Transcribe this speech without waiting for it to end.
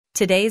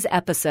Today's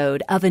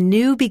episode of A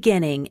New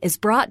Beginning is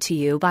brought to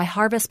you by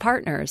Harvest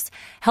Partners,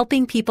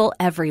 helping people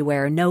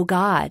everywhere know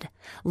God.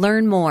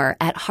 Learn more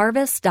at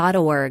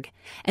harvest.org.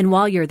 And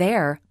while you're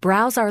there,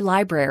 browse our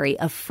library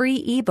of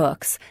free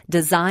ebooks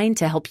designed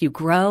to help you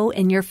grow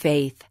in your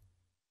faith.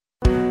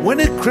 When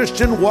a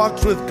Christian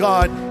walks with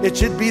God, it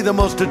should be the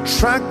most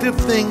attractive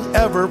thing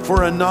ever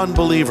for a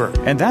non-believer.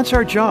 And that's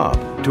our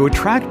job, to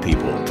attract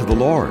people to the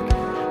Lord.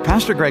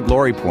 Pastor Greg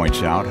Laurie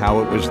points out how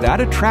it was that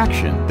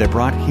attraction that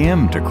brought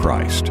him to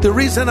Christ. The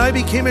reason I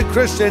became a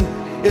Christian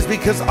is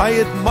because I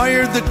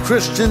admired the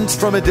Christians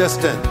from a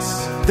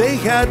distance. They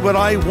had what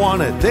I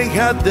wanted. They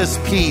had this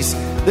peace.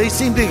 They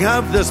seemed to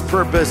have this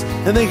purpose,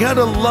 and they had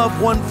a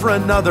love one for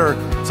another.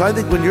 So I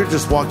think when you're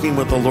just walking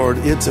with the Lord,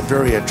 it's a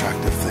very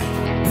attractive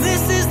thing.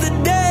 This is the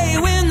day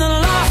when the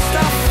lost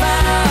are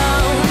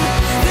found.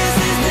 This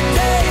is the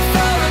day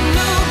for a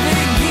new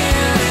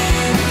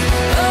beginning.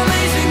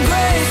 Amazing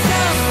grace,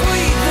 how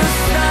sweet the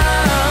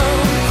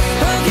sound.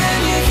 Again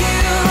you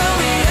hear all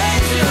the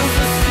angels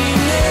are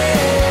singing.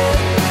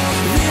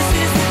 This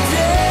is the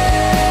day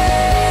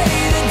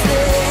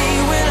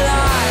when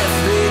life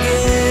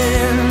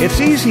begins. It's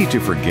easy to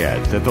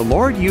forget that the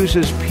Lord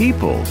uses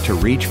people to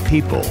reach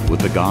people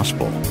with the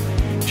gospel.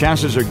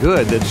 Chances are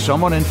good that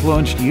someone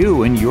influenced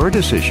you in your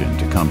decision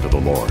to come to the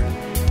Lord.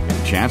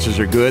 And chances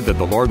are good that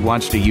the Lord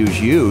wants to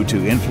use you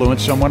to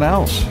influence someone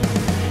else.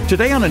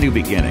 Today on A New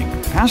Beginning,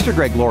 Pastor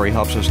Greg Laurie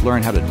helps us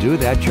learn how to do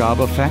that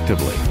job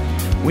effectively.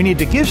 We need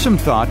to give some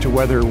thought to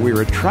whether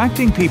we're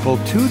attracting people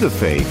to the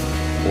faith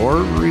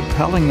or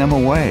repelling them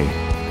away.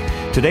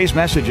 Today's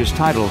message is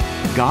titled,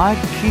 God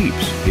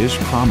Keeps His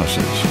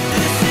Promises.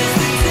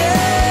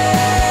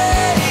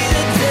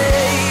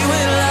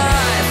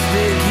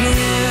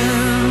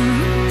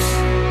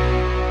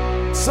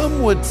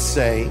 Some would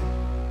say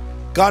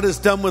God is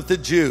done with the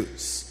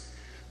Jews.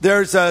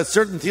 There's a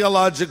certain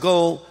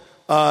theological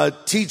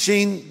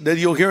teaching that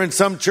you'll hear in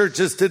some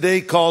churches today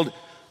called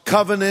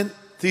covenant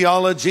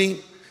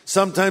theology.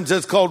 Sometimes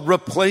it's called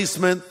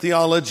replacement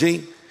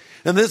theology.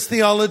 And this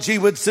theology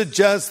would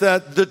suggest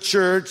that the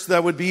church,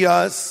 that would be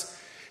us,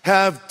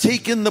 have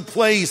taken the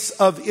place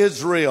of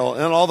Israel,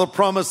 and all the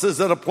promises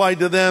that apply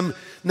to them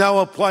now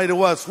apply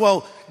to us.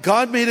 Well,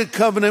 God made a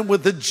covenant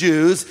with the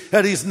Jews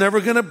that He's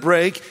never going to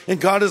break, and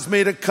God has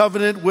made a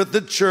covenant with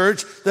the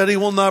church that He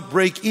will not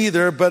break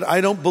either, but I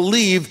don't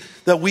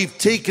believe that we've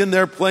taken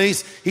their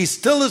place. He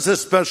still has a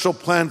special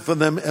plan for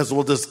them, as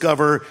we'll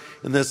discover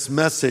in this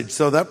message.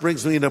 So that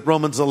brings me to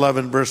Romans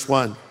 11, verse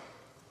 1.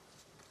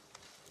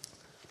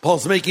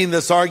 Paul's making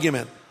this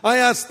argument. I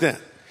asked then,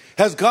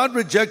 has God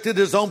rejected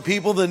His own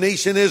people, the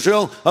nation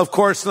Israel? Of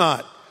course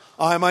not.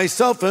 I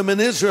myself am an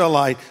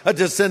Israelite, a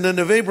descendant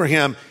of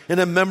Abraham,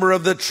 and a member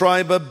of the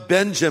tribe of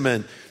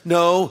Benjamin.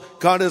 No,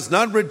 God has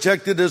not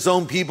rejected His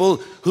own people,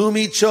 whom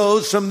He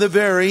chose from the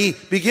very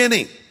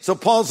beginning. So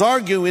Paul's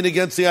arguing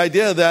against the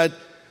idea that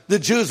the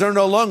Jews are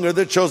no longer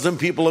the chosen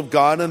people of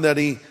God and that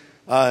He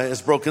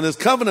has broken His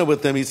covenant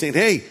with them. He's saying,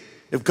 hey,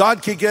 if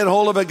God can get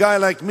hold of a guy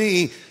like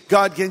me,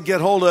 God can get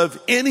hold of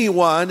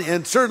anyone,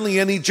 and certainly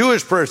any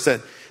Jewish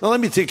person. Now let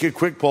me take a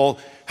quick poll.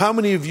 How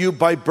many of you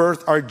by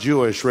birth are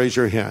Jewish? Raise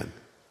your hand.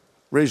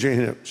 Raise your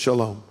hand.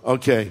 Shalom.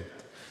 Okay.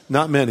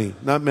 Not many.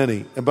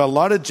 But a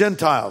lot of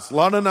Gentiles.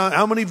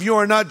 How many of you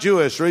are not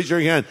Jewish? Raise your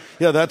hand.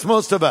 Yeah, that's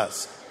most of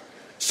us.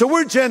 So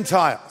we're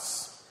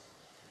Gentiles.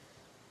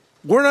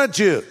 We're not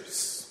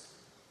Jews.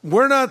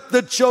 We're not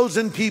the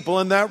chosen people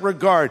in that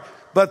regard.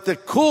 But the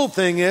cool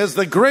thing is,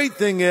 the great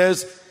thing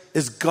is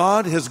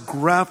God has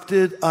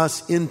grafted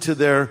us into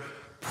their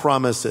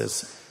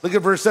promises. Look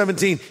at verse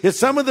 17. If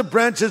some of the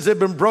branches have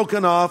been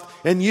broken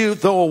off, and you,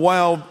 though a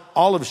wild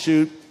olive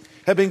shoot,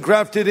 have been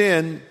grafted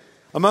in,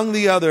 among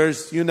the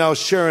others, you now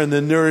share in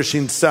the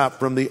nourishing sap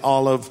from the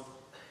olive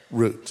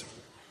root.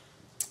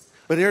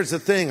 But here's the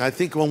thing. I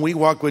think when we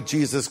walk with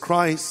Jesus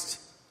Christ,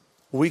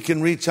 we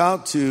can reach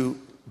out to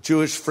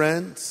Jewish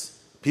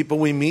friends, people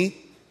we meet,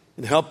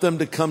 and help them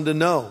to come to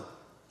know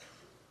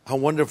how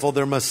wonderful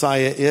their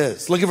Messiah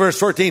is. Look at verse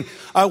 14.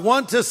 I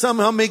want to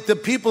somehow make the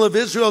people of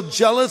Israel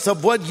jealous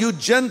of what you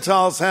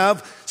Gentiles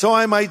have, so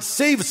I might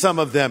save some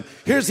of them.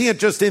 Here's the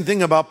interesting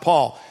thing about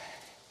Paul.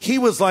 He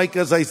was like,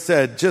 as I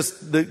said,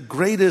 just the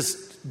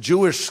greatest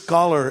Jewish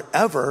scholar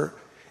ever,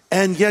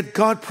 and yet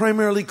God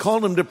primarily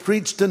called him to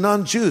preach to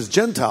non-Jews,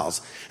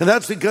 Gentiles. And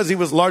that's because he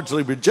was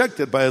largely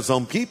rejected by his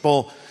own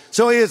people.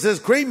 So he has this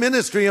great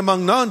ministry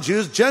among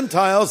non-Jews,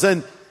 Gentiles,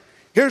 and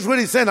here's what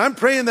he said. I'm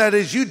praying that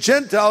as you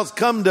Gentiles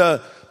come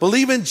to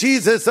believe in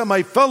Jesus, that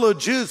my fellow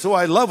Jews, who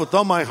I love with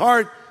all my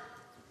heart,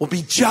 will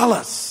be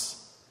jealous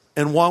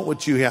and want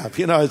what you have.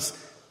 You know, I was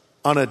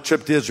on a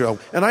trip to Israel,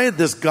 and I had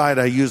this guide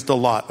I used a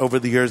lot over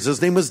the years.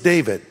 His name was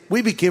David.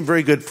 We became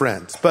very good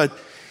friends, but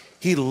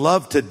he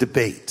loved to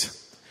debate.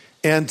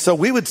 And so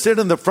we would sit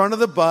in the front of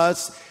the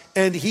bus,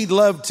 and he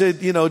loved to,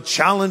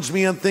 challenge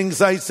me on things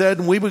I said.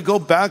 And we would go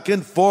back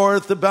and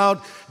forth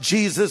about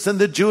Jesus and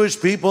the Jewish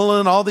people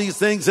and all these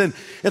things. And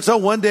so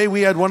one day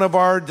we had one of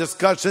our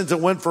discussions that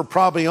went for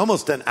probably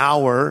almost an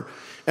hour.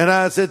 And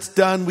as it's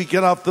done, we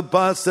get off the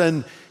bus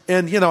and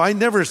And, I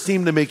never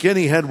seemed to make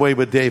any headway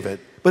with David.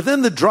 But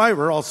then the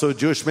driver, also a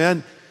Jewish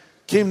man,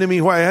 came to me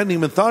who I hadn't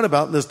even thought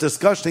about in this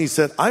discussion. He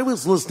said, I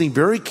was listening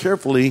very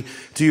carefully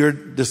to your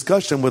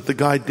discussion with the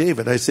guy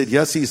David. I said,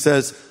 yes. He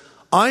says,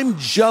 I'm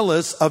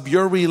jealous of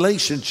your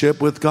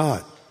relationship with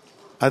God.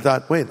 I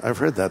thought, wait, I've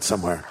heard that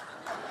somewhere.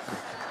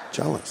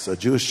 Jealous, a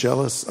Jewish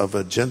jealous of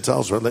a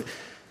Gentile's relationship.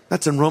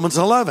 That's in Romans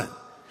 11.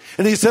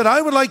 And he said, I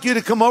would like you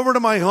to come over to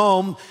my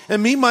home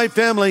and meet my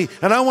family,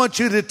 and I want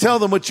you to tell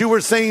them what you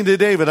were saying to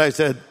David. I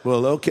said,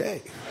 well,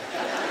 okay.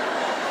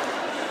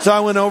 So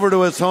I went over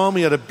to his home.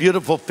 He had a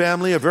beautiful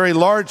family, a very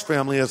large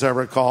family, as I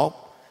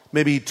recall.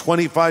 Maybe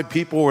 25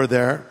 people were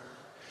there.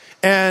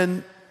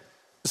 And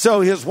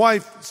so his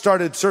wife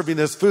started serving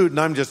us food, and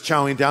I'm just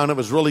chowing down. It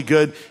was really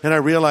good. And I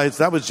realized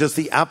that was just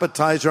the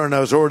appetizer, and I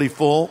was already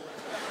full.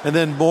 And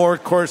then more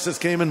courses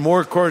came,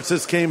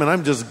 and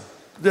I'm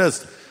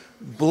just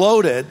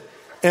bloated.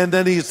 And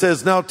then he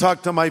says, now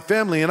talk to my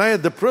family. And I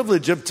had the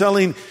privilege of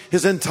telling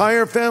his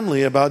entire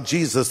family about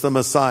Jesus, the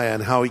Messiah,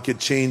 and how he could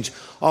change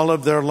all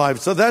of their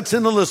lives. So that's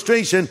an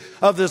illustration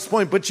of this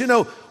point. But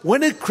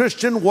when a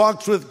Christian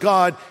walks with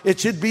God, it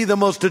should be the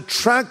most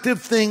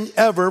attractive thing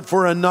ever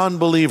for a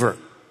non-believer.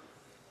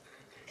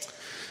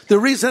 The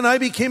reason I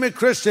became a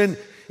Christian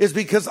is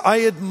because I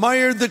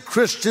admired the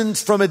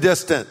Christians from a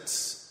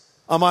distance.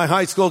 On my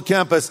high school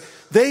campus,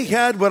 they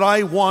had what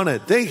I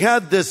wanted. They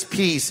had this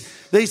peace.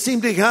 They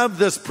seemed to have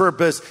this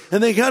purpose,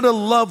 and they had to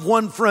love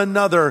one for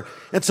another.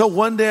 And so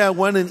one day I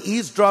went and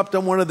eavesdropped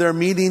on one of their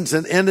meetings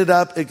and ended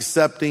up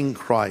accepting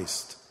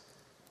Christ.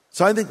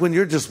 So I think when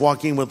you're just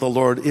walking with the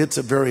Lord, it's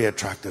a very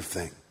attractive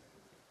thing.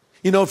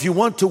 If you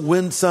want to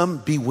win some,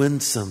 be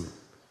winsome.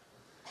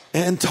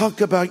 And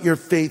talk about your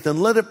faith and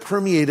let it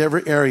permeate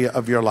every area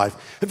of your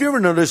life. Have you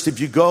ever noticed if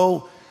you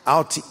go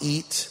out to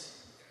eat,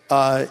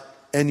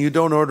 and you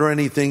don't order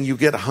anything, you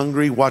get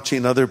hungry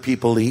watching other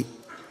people eat?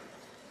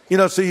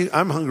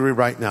 I'm hungry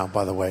right now,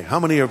 by the way. How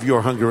many of you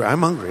are hungry?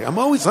 I'm hungry. I'm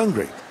always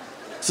hungry.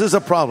 This is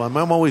a problem.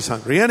 I'm always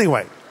hungry.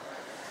 Anyway.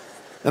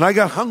 And I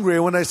got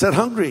hungrier when I said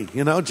hungry,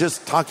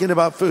 just talking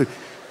about food.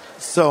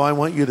 So I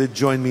want you to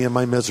join me in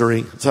my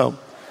misery. So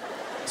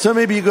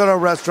maybe you go to a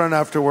restaurant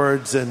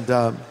afterwards and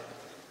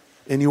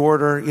you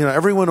order,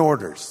 everyone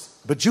orders.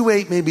 But you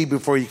ate maybe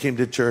before you came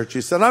to church.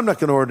 You said, I'm not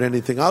going to order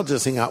anything. I'll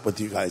just hang out with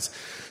you guys.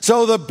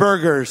 So the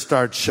burgers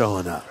start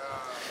showing up.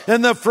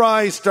 And the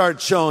fries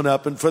start showing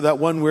up. And for that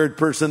one weird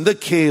person, the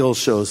kale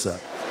shows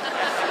up.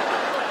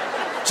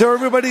 So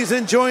everybody's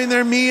enjoying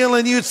their meal.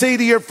 And you say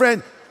to your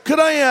friend, could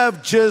I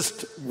have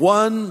just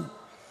one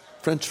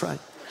French fry?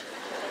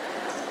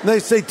 And they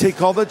say,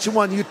 take all that you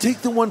want. You take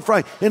the one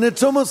fry. And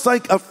it's almost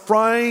like a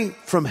fry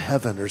from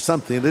heaven or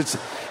something. It's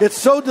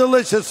so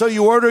delicious. So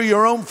you order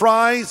your own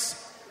fries.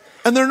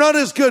 And they're not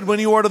as good when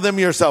you order them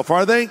yourself,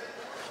 are they?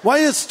 Why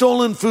is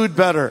stolen food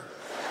better?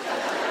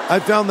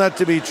 I found that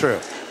to be true.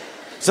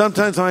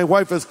 Sometimes my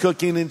wife is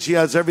cooking and she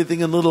has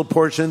everything in little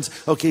portions.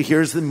 Okay,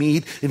 here's the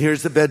meat, and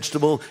here's the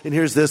vegetable, and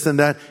here's this and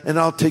that, and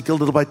I'll take a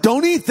little bite.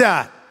 Don't eat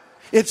that.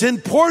 It's in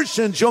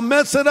portions. You'll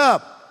mess it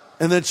up.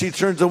 And then she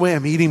turns away.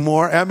 I'm eating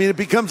more. It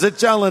becomes a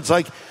challenge.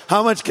 Like,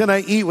 how much can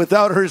I eat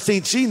without her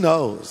seeing? She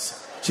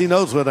knows. She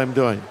knows what I'm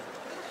doing.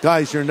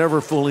 Guys, you're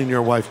never fooling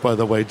your wife, by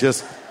the way.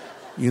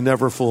 You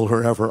never fool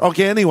her ever.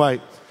 Okay,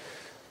 anyway.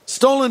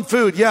 Stolen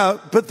food, yeah.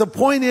 But the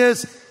point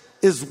is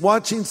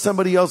watching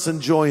somebody else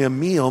enjoy a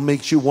meal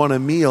makes you want a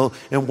meal.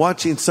 And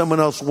watching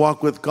someone else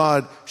walk with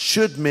God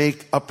should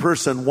make a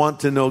person want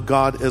to know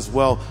God as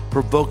well,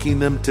 provoking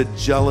them to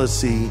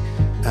jealousy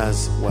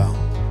as well.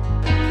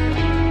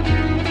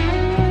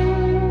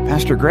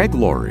 Pastor Greg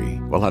Laurie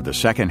will have the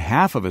second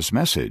half of his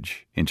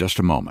message in just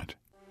a moment.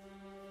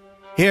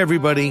 Hey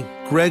everybody,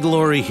 Greg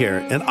Laurie here,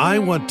 and I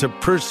want to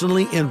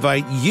personally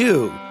invite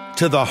you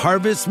to the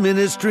Harvest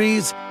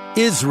Ministries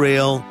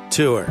Israel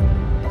Tour.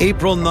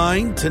 April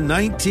 9 to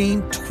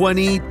 19,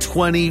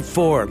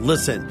 2024.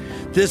 Listen,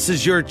 this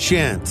is your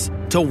chance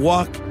to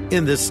walk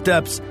in the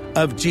steps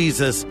of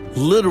Jesus,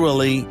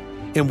 literally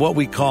in what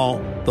we call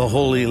the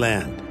Holy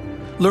Land.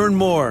 Learn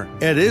more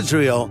at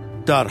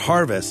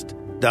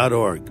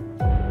israel.harvest.org.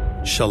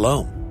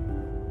 Shalom.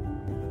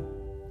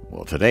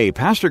 Well, today,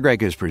 Pastor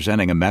Greg is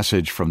presenting a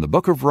message from the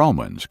book of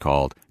Romans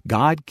called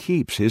God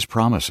Keeps His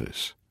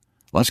Promises.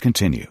 Let's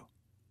continue.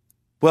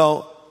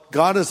 Well,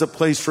 God has a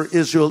place for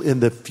Israel in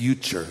the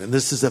future, and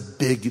this is a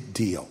big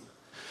deal.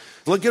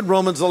 Look at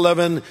Romans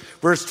 11,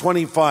 verse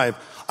 25.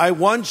 I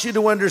want you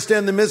to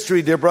understand the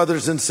mystery, dear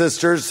brothers and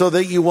sisters, so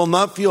that you will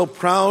not feel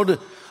proud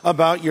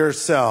about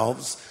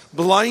yourselves.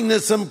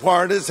 Blindness in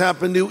part has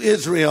happened to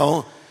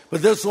Israel,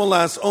 but this will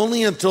last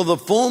only until the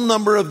full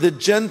number of the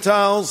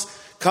Gentiles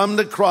come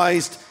to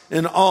Christ,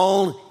 and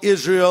all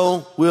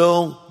Israel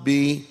will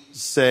be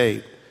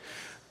saved.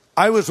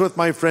 I was with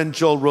my friend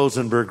Joel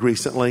Rosenberg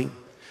recently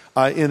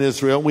in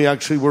Israel. We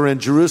actually were in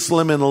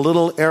Jerusalem in a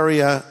little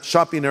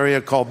shopping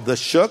area called the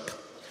Shuk.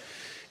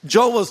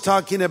 Joel was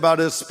talking about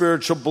his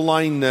spiritual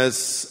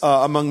blindness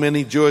among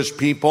many Jewish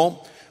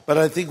people, but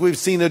I think we've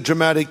seen a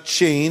dramatic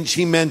change.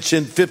 He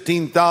mentioned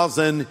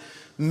 15,000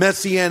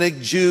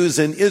 Messianic Jews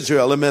in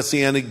Israel. A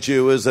Messianic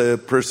Jew is a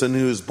person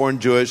who's born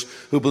Jewish,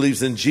 who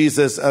believes in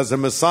Jesus as a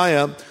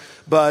Messiah.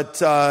 But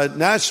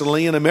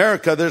nationally in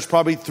America, there's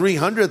probably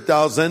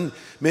 300,000,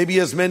 maybe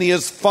as many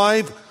as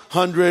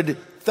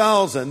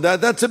 500,000.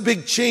 That's a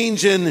big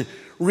change in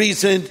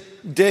recent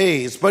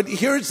days. But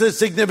here's the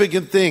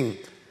significant thing.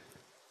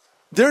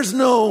 There's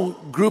no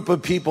group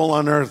of people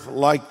on earth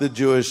like the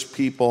Jewish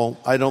people.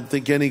 I don't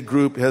think any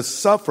group has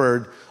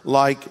suffered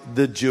like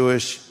the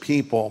Jewish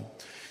people.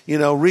 You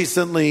know,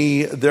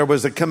 recently there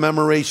was a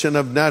commemoration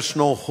of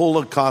National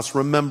Holocaust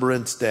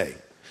Remembrance Day.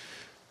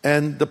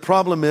 And the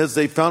problem is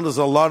they found is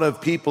a lot of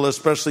people,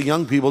 especially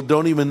young people,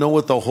 don't even know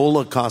what the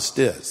Holocaust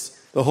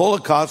is. The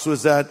Holocaust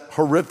was that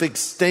horrific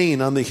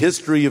stain on the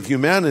history of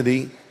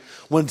humanity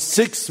when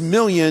 6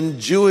 million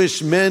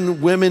Jewish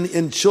men, women,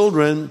 and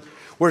children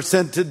were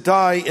sent to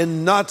die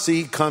in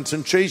Nazi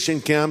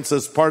concentration camps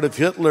as part of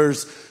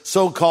Hitler's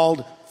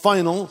so-called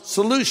final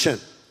solution.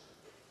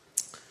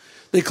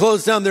 They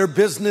closed down their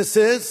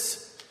businesses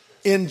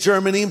in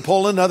Germany and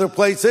Poland, other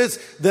places.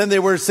 Then they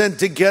were sent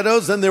to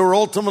ghettos, and they were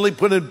ultimately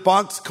put in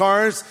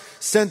boxcars,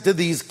 sent to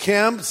these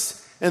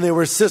camps, and they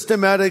were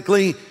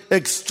systematically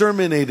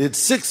exterminated.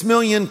 6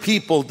 million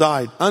people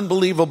died.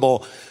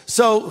 Unbelievable.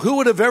 So who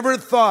would have ever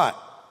thought,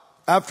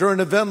 after an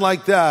event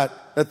like that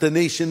the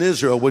nation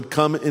Israel would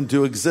come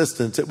into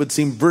existence? It would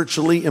seem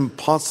virtually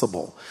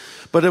impossible.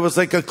 But it was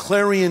like a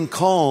clarion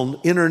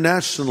call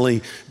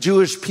internationally.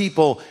 Jewish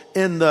people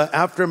in the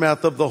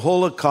aftermath of the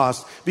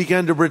Holocaust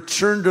began to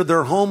return to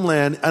their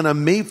homeland. And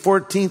on May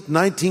 14th,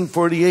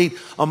 1948,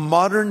 a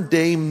modern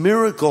day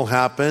miracle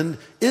happened.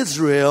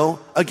 Israel,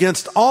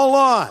 against all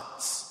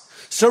odds,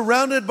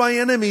 surrounded by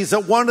enemies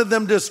that wanted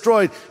them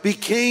destroyed,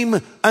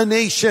 became a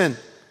nation.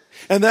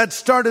 And that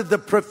started the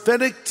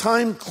prophetic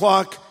time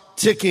clock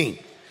ticking.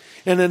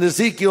 And in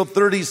Ezekiel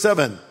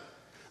 37,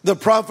 the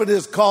prophet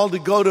is called to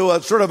go to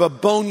a sort of a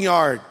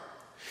boneyard.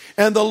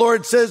 And the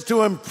Lord says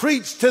to him,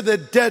 preach to the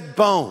dead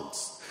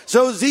bones.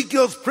 So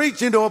Ezekiel's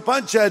preaching to a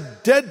bunch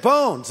of dead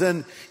bones.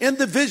 And in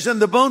the vision,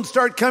 the bones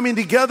start coming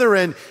together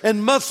and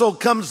muscle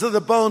comes to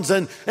the bones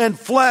and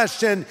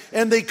flesh and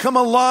they come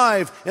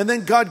alive. And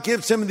then God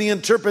gives him the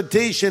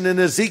interpretation in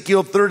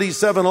Ezekiel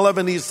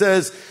 37:11. He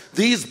says,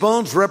 these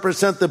bones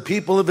represent the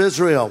people of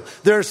Israel.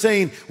 They're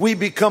saying, we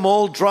become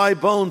old dry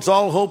bones.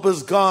 All hope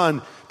is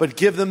gone. But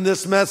give them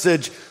this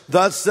message.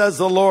 Thus says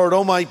the Lord,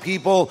 O my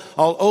people,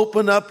 I'll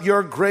open up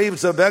your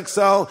graves of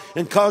exile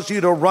and cause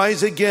you to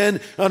rise again,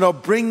 and I'll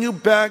bring you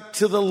back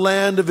to the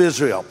land of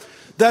Israel.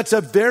 That's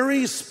a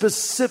very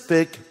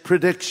specific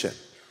prediction.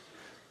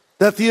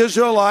 That the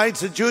Israelites,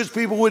 the Jewish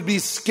people, would be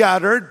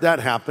scattered. That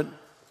happened.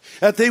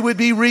 That they would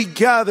be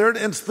regathered,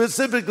 and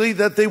specifically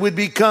that they would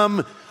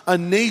become a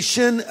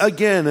nation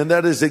again. And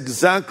that is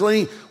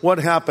exactly what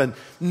happened.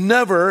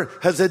 Never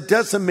has a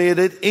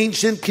decimated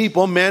ancient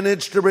people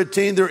managed to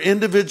retain their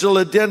individual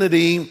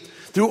identity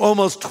through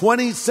almost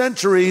 20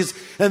 centuries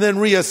and then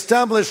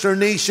reestablish their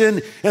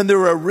nation and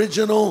their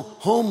original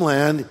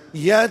homeland.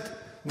 Yet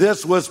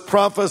this was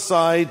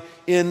prophesied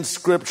in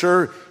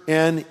Scripture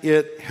and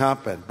it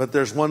happened. But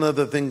there's one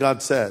other thing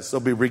God says. They'll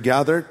be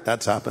regathered.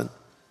 That's happened.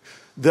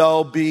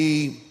 They'll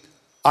be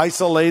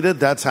isolated.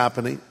 That's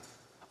happening.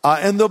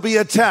 And they'll be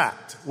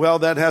attacked. Well,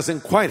 that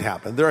hasn't quite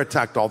happened. They're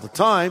attacked all the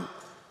time.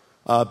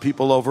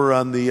 People over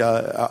on the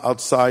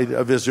outside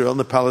of Israel in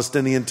the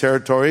Palestinian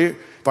territory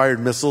fired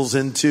missiles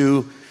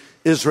into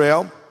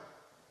Israel.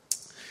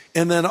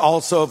 And then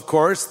also, of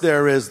course,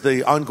 there is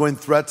the ongoing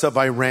threats of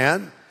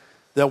Iran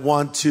that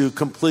want to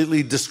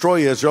completely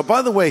destroy Israel.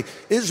 By the way,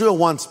 Israel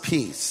wants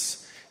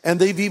peace. And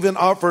they've even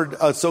offered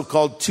a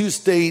so-called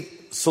two-state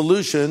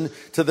solution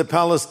to the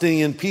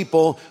Palestinian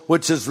people,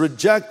 which is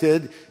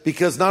rejected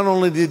because not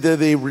only do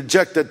they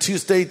reject a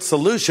two-state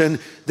solution,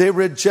 they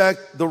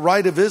reject the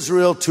right of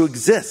Israel to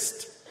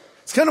exist.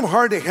 It's kind of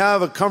hard to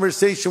have a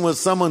conversation with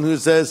someone who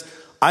says,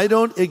 I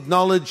don't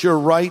acknowledge your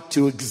right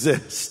to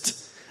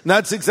exist. And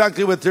that's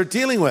exactly what they're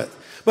dealing with.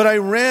 But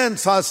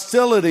Iran's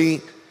hostility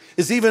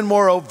is even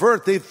more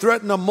overt. They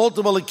threatened on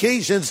multiple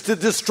occasions to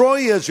destroy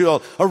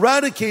Israel,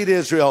 eradicate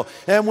Israel.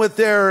 And with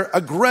their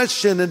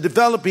aggression and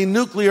developing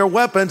nuclear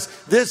weapons,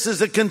 this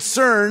is a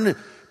concern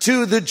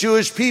to the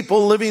Jewish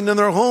people living in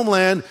their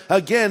homeland,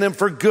 again, and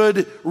for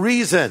good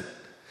reason.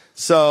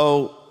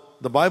 So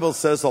the Bible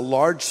says a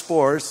large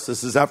force,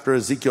 this is after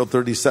Ezekiel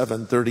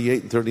 37,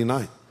 38, and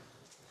 39.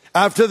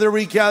 After they're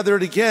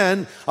regathered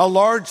again, a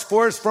large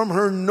force from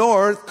her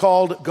north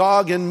called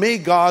Gog and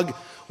Magog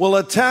will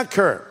attack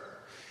her.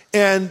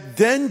 And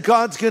then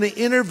God's going to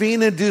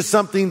intervene and do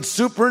something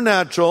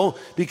supernatural,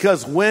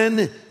 because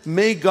when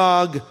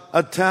Magog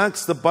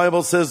attacks, the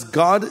Bible says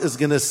God is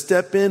going to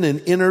step in and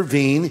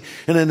intervene.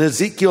 And in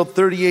Ezekiel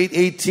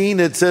 38:18,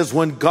 it says,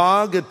 when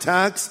Gog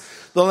attacks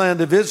the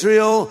land of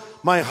Israel,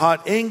 my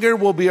hot anger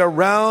will be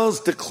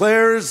aroused,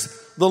 declares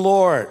the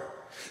Lord.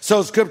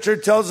 So Scripture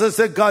tells us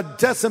that God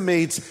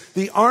decimates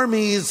the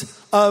armies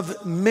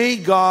of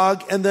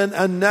Magog, and then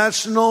a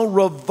national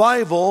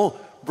revival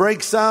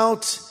breaks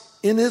out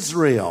in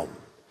Israel.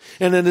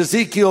 And in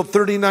Ezekiel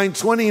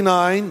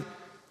 39:29,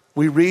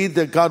 we read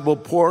that God will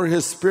pour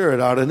his Spirit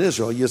out in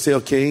Israel. You say,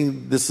 okay,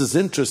 this is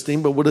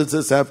interesting, but what does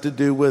this have to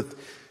do with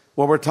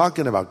what we're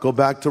talking about? Go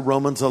back to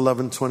Romans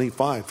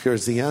 11:25.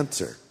 Here's the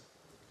answer.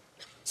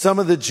 Some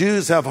of the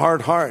Jews have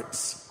hard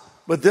hearts,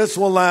 but this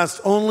will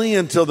last only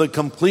until the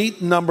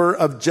complete number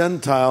of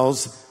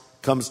Gentiles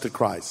comes to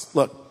Christ.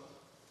 Look,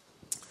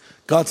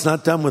 God's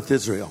not done with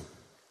Israel.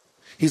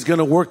 He's going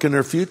to work in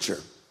her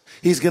future.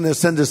 He's going to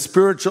send a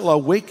spiritual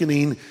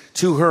awakening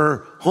to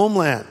her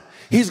homeland.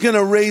 He's going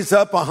to raise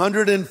up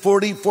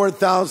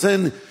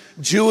 144,000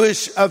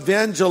 Jewish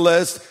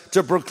evangelists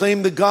to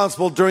proclaim the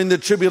gospel during the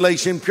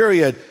tribulation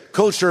period.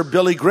 Kosher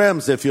Billy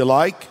Grahams, if you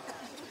like.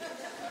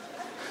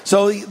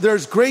 So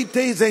there's great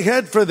days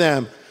ahead for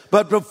them.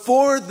 But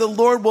before the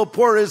Lord will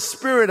pour his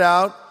Spirit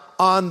out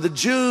on the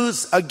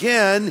Jews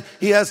again,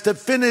 he has to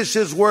finish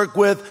his work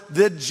with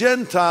the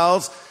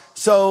Gentiles.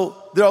 So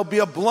there'll be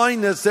a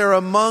blindness there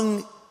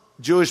among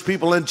Jewish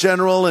people in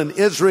general and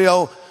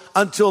Israel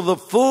until the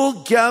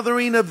full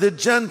gathering of the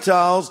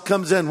Gentiles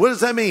comes in. What does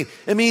that mean?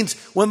 It means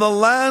when the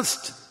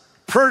last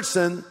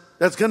person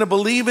that's going to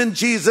believe in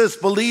Jesus,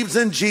 believes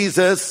in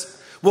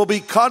Jesus, will be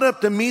caught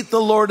up to meet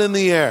the Lord in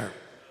the air.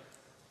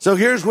 So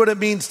here's what it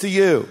means to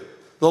you.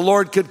 The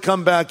Lord could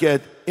come back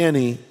at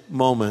any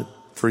moment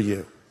for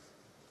you.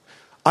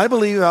 I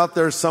believe out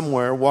there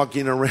somewhere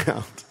walking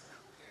around.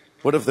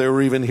 What if they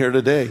were even here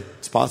today?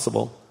 It's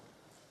possible.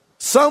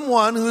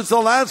 Someone who's the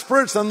last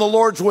person the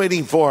Lord's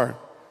waiting for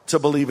to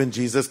believe in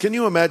Jesus. Can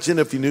you imagine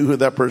if you knew who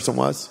that person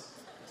was?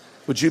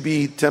 Would you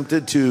be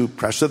tempted to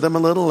pressure them a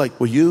little? Like,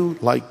 will you,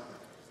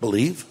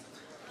 believe?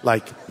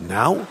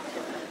 Now?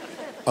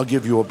 I'll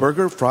give you a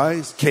burger,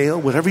 fries, kale,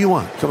 whatever you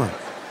want. Come on.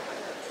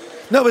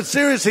 No, but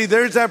seriously,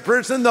 there's that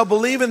person, they'll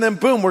believe, and then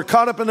boom, we're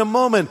caught up in a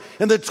moment,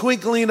 in the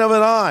twinkling of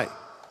an eye.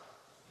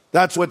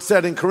 That's what's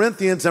said in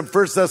Corinthians, and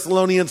 1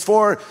 Thessalonians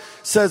 4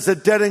 says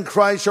that dead in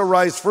Christ shall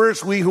rise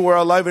first. We who are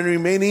alive and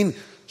remaining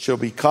shall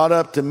be caught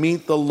up to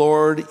meet the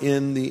Lord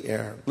in the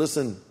air.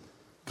 Listen,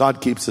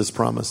 God keeps his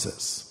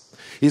promises.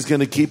 He's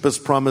going to keep his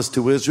promise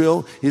to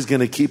Israel. He's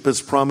going to keep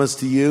his promise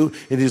to you,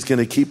 and he's going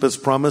to keep his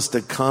promise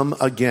to come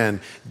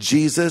again.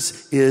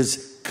 Jesus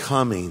is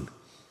coming.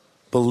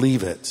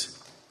 Believe it.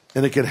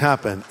 And it could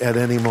happen at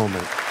any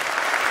moment.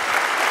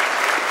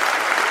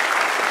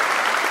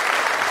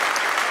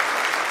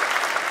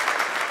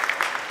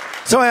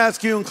 So I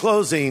ask you in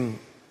closing,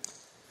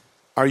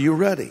 are you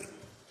ready?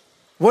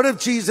 What if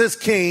Jesus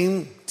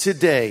came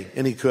today,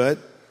 and he could?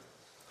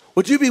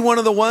 Would you be one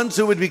of the ones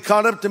who would be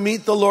caught up to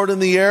meet the Lord in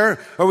the air?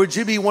 Or would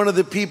you be one of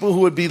the people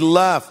who would be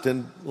left?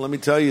 And let me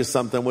tell you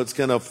something, what's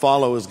going to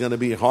follow is going to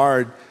be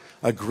hard.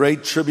 A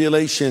great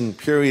tribulation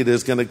period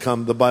is going to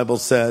come, the Bible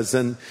says,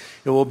 and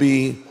it will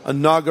be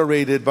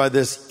inaugurated by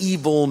this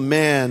evil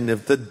man.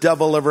 If the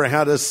devil ever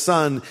had a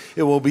son,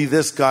 it will be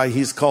this guy.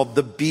 He's called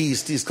the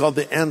beast. He's called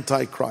the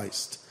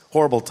Antichrist.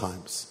 Horrible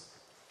times.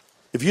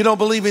 If you don't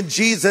believe in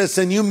Jesus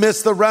and you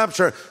miss the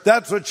rapture,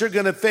 that's what you're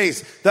going to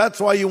face.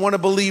 That's why you want to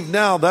believe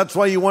now. That's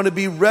why you want to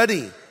be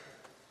ready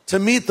to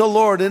meet the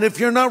Lord. And if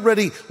you're not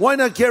ready, why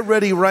not get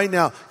ready right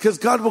now? Because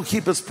God will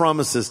keep his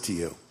promises to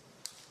you.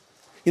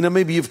 You know,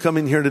 maybe you've come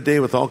in here today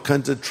with all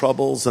kinds of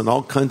troubles and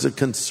all kinds of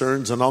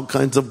concerns and all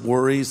kinds of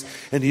worries,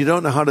 and you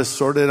don't know how to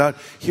sort it out.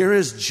 Here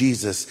is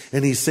Jesus,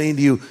 and he's saying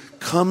to you,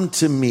 come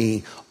to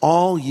me,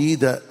 all ye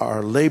that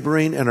are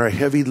laboring and are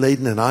heavy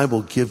laden, and I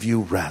will give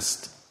you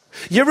rest.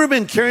 You ever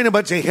been carrying a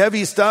bunch of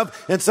heavy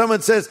stuff, and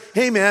someone says,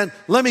 hey man,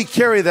 let me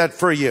carry that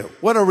for you?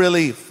 What a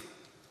relief.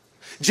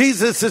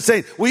 Jesus is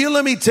saying, will you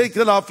let me take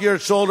that off your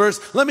shoulders?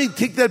 Let me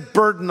take that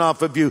burden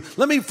off of you.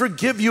 Let me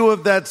forgive you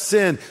of that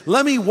sin.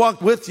 Let me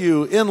walk with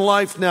you in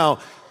life now.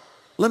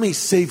 Let me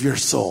save your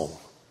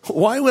soul.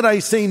 Why would I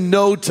say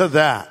no to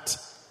that?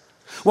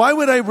 Why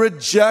would I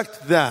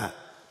reject that?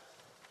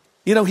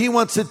 You know, he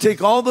wants to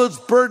take all those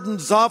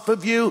burdens off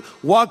of you,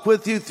 walk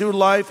with you through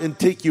life, and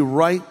take you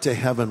right to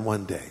heaven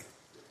one day.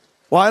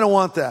 Well, I don't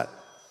want that.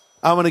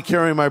 I want to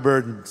carry my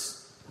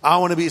burdens. I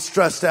want to be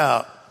stressed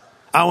out.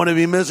 I want to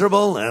be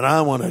miserable, and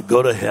I want to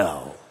go to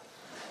hell.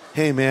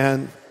 Hey,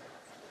 man,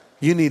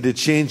 you need to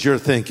change your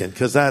thinking,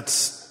 because that's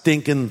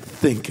stinking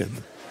thinking.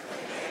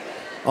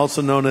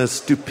 Also known as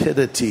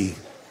stupidity.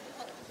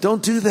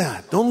 Don't do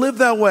that. Don't live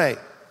that way.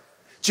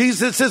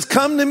 Jesus says,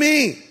 come to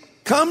me.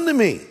 Come to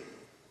me.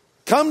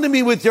 Come to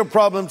me with your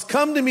problems.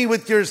 Come to me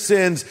with your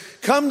sins.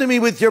 Come to me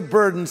with your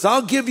burdens.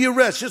 I'll give you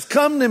rest. Just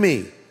come to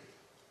me.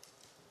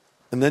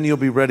 And then you'll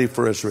be ready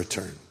for his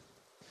return.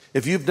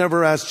 If you've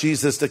never asked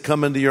Jesus to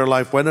come into your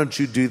life, why don't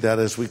you do that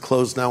as we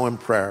close now in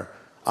prayer?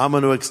 I'm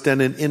going to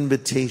extend an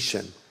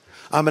invitation.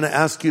 I'm going to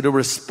ask you to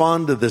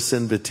respond to this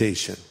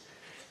invitation.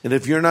 And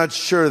if you're not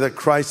sure that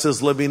Christ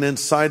is living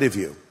inside of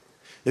you,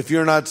 if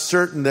you're not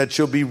certain that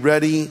you'll be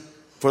ready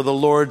for the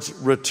Lord's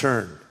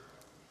return,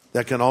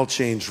 that can all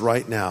change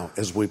right now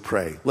as we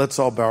pray. Let's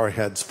all bow our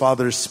heads.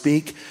 Father,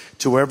 speak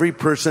to every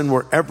person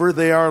wherever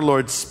they are,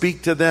 Lord.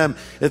 Speak to them.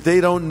 If they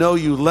don't know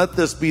you, let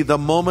this be the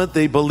moment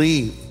they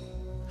believe.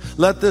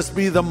 Let this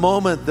be the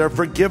moment they're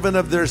forgiven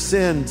of their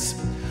sins.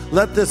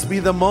 Let this be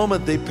the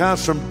moment they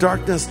pass from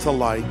darkness to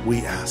light, we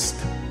ask.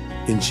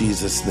 In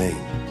Jesus' name,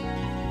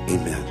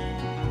 amen.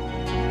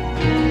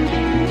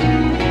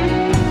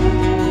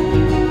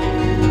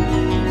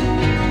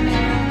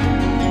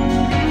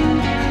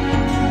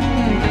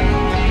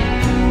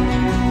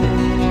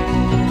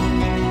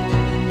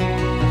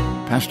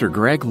 Pastor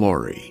Greg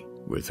Laurie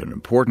with an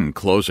important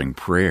closing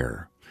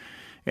prayer.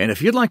 And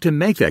if you'd like to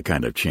make that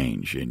kind of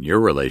change in your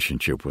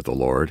relationship with the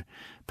Lord,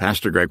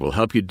 Pastor Greg will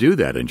help you do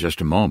that in just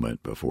a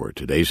moment before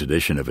today's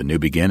edition of A New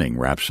Beginning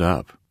wraps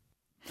up.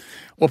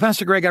 Well,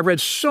 Pastor Greg, I've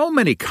read so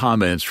many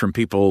comments from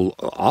people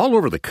all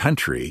over the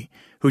country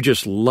who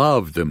just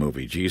loved the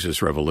movie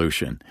Jesus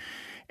Revolution.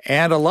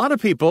 And a lot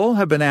of people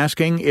have been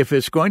asking if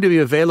it's going to be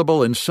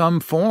available in some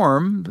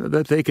form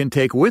that they can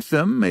take with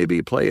them,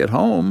 maybe play at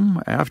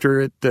home after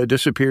it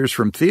disappears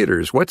from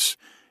theaters. What's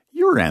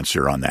your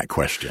answer on that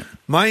question?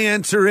 My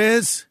answer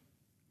is,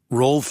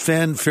 roll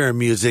fanfare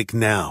music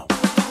now.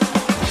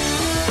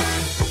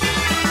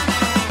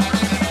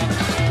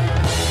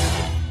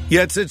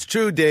 Yes, it's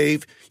true,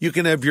 Dave. You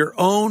can have your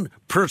own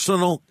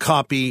personal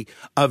copy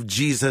of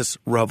Jesus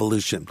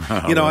Revolution.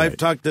 Right. I've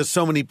talked to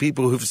so many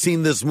people who've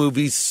seen this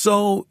movie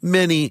so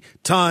many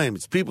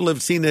times. People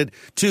have seen it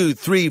 2,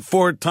 3,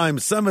 4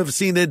 times. Some have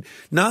seen it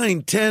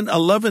 9, 10,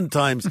 11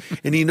 times.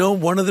 And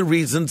one of the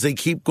reasons they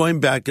keep going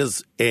back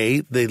is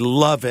A, they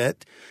love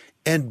it.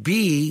 And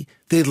B,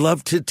 they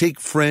love to take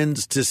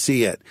friends to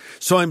see it.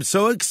 So I'm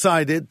so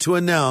excited to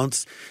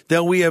announce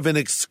that we have an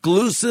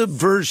exclusive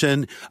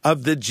version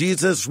of the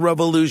Jesus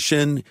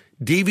Revolution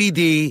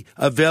DVD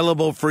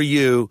available for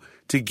you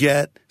to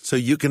get so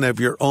you can have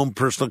your own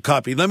personal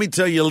copy. Let me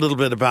tell you a little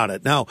bit about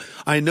it. Now,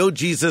 I know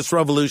Jesus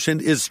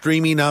Revolution is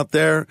streaming out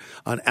there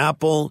on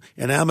Apple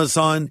and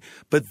Amazon,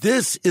 but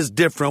this is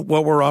different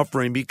what we're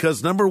offering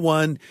because, number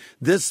one,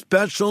 this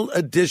special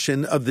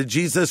edition of the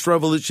Jesus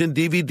Revolution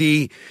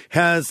DVD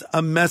has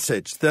a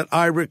message that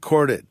I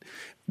recorded,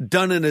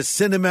 done in a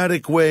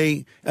cinematic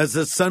way as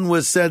the sun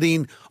was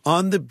setting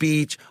on the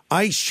beach.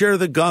 I share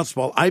the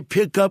gospel. I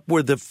pick up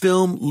where the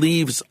film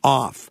leaves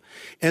off.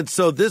 And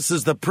so this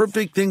is the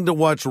perfect thing to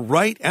watch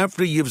right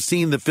after you've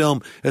seen the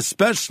film,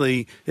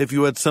 especially if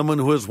you had someone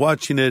who was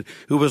watching it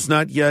who was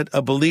not yet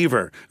a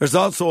believer. There's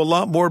also a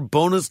lot more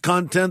bonus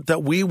content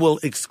that we will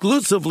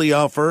exclusively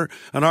offer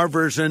on our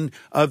version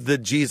of the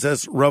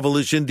Jesus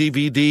Revolution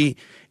DVD.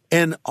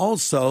 And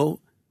also,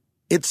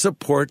 it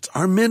supports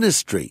our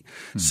ministry.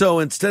 So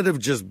instead of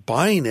just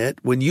buying it,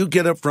 when you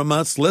get it from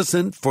us,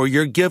 listen, for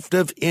your gift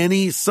of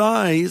any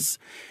size,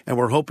 and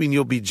we're hoping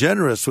you'll be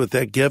generous with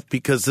that gift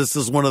because this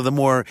is one of the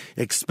more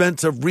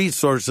expensive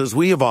resources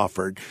we have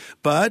offered.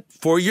 But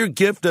for your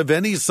gift of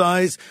any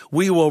size,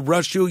 we will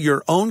rush you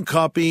your own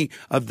copy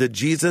of the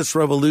Jesus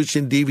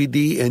Revolution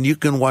DVD, and you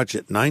can watch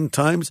it 9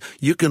 times.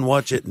 You can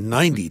watch it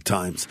 90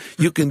 times.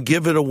 You can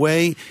give it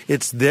away.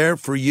 It's there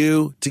for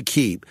you to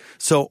keep.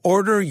 So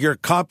order your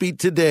copy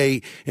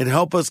today and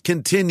help us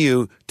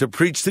continue to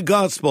preach the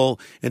gospel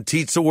and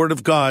teach the word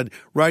of God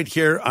right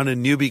here on A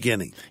New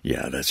Beginning.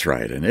 Yeah, that's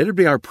right. And it'd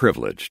be our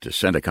privilege to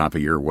send a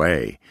copy your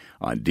way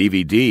on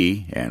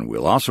DVD, and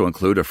we'll also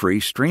include a free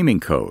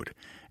streaming code.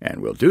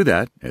 And we'll do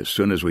that as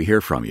soon as we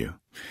hear from you.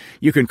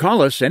 You can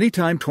call us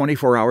anytime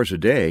 24 hours a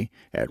day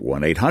at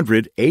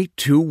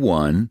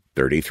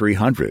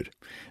 1-800-821-3300.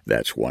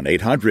 That's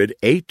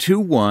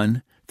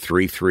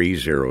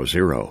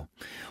 1-800-821-3300.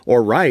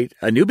 Or write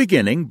A New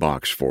Beginning,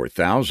 Box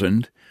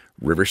 4000,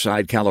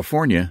 Riverside,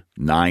 California,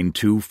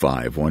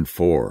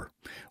 92514.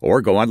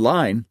 Or go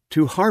online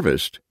to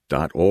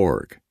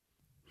harvest.org.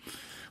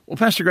 Well,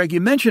 Pastor Greg, you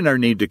mentioned our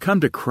need to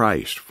come to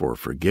Christ for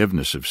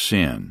forgiveness of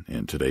sin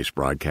in today's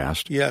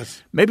broadcast.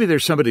 Yes. Maybe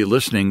there's somebody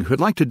listening who'd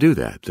like to do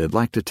that. They'd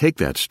like to take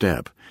that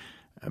step.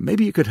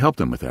 Maybe you could help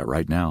them with that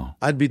right now.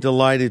 I'd be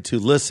delighted to.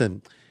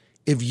 Listen,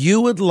 if you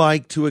would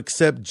like to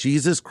accept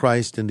Jesus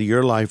Christ into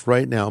your life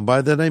right now, and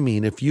by that I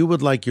mean if you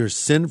would like your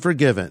sin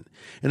forgiven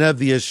and have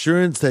the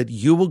assurance that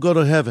you will go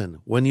to heaven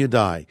when you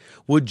die,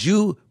 would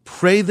you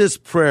pray this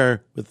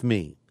prayer with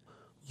me?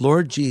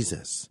 Lord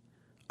Jesus,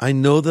 I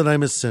know that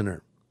I'm a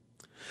sinner,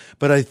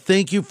 but I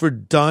thank you for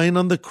dying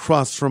on the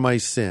cross for my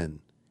sin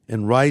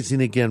and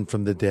rising again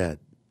from the dead.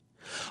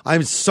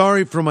 I'm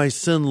sorry for my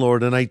sin,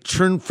 Lord, and I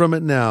turn from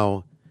it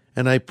now,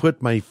 and I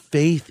put my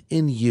faith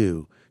in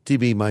you to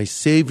be my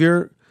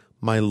Savior,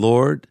 my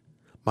Lord,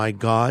 my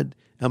God,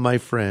 and my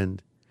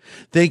friend.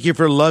 Thank you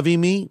for loving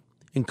me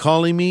and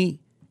calling me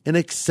and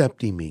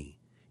accepting me.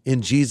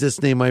 In Jesus'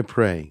 name I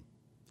pray.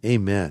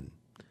 Amen.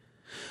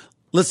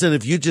 Listen,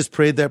 if you just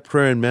prayed that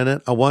prayer and meant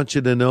it, I want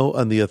you to know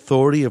on the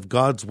authority of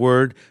God's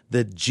word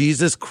that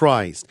Jesus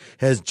Christ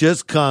has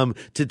just come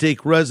to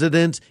take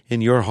residence in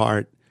your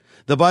heart.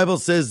 The Bible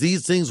says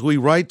these things we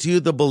write to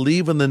you that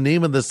believe in the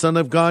name of the Son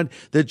of God,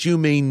 that you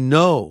may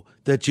know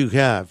that you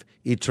have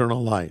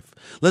eternal life.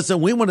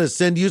 Listen, we want to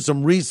send you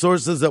some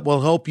resources that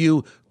will help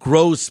you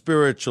grow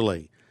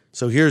spiritually.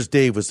 So here's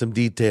Dave with some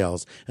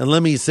details. And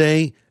let me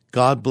say,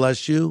 God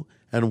bless you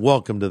and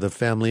welcome to the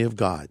family of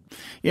God.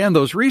 Yeah, and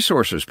those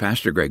resources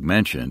Pastor Greg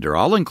mentioned are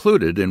all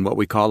included in what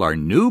we call our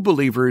New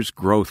Believers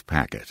Growth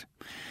Packet.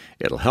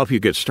 It'll help you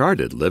get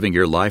started living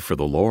your life for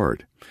the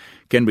Lord.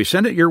 Can we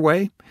send it your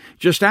way?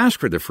 Just ask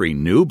for the free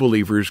New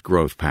Believers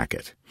Growth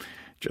Packet.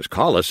 Just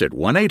call us at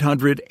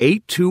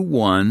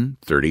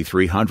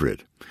 1-800-821-3300.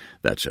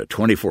 That's a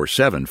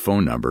 24/7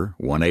 phone number,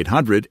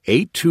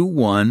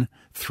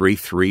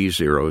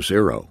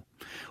 1-800-821-3300.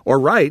 Or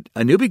write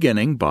A New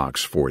Beginning,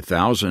 Box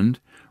 4000,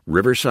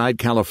 Riverside,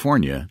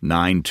 California,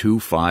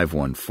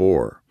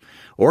 92514.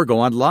 Or go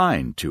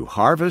online to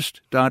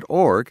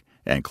harvest.org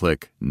and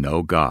click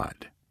Know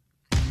God.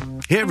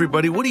 Hey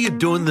everybody, what are you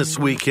doing this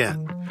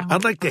weekend?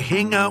 I'd like to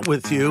hang out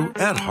with you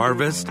at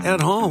Harvest at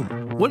Home.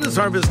 What is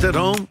Harvest at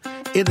Home?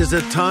 It is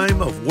a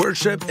time of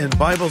worship and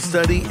Bible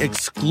study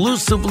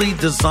exclusively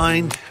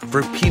designed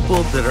for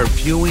people that are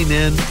viewing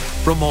in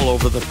from all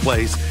over the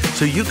place,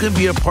 so you can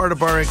be a part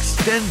of our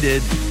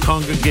extended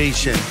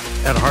congregation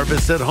at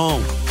Harvest at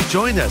Home.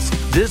 Join us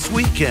this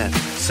weekend,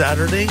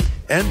 Saturday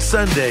and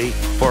Sunday,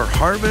 for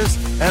Harvest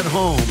at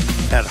Home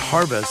at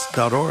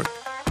harvest.org.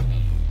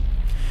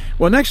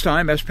 Well, next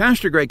time, as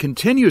Pastor Greg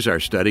continues our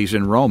studies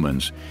in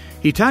Romans,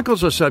 he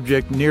tackles a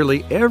subject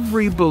nearly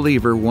every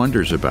believer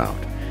wonders about.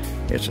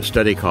 It's a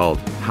study called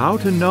How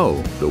to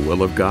Know the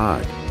Will of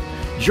God.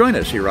 Join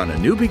us here on A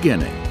New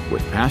Beginning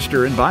with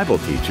pastor and Bible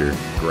teacher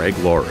Greg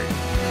Laurie.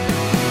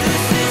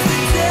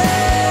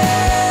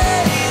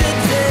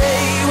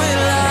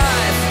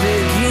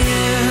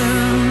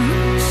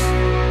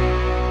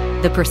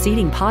 The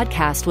preceding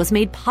podcast was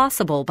made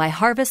possible by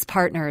Harvest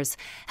Partners,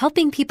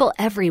 helping people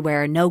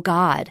everywhere know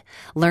God.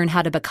 Learn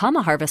how to become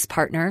a Harvest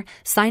Partner,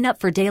 sign up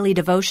for daily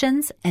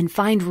devotions, and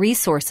find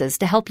resources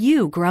to help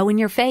you grow in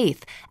your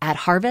faith at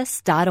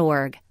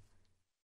harvest.org.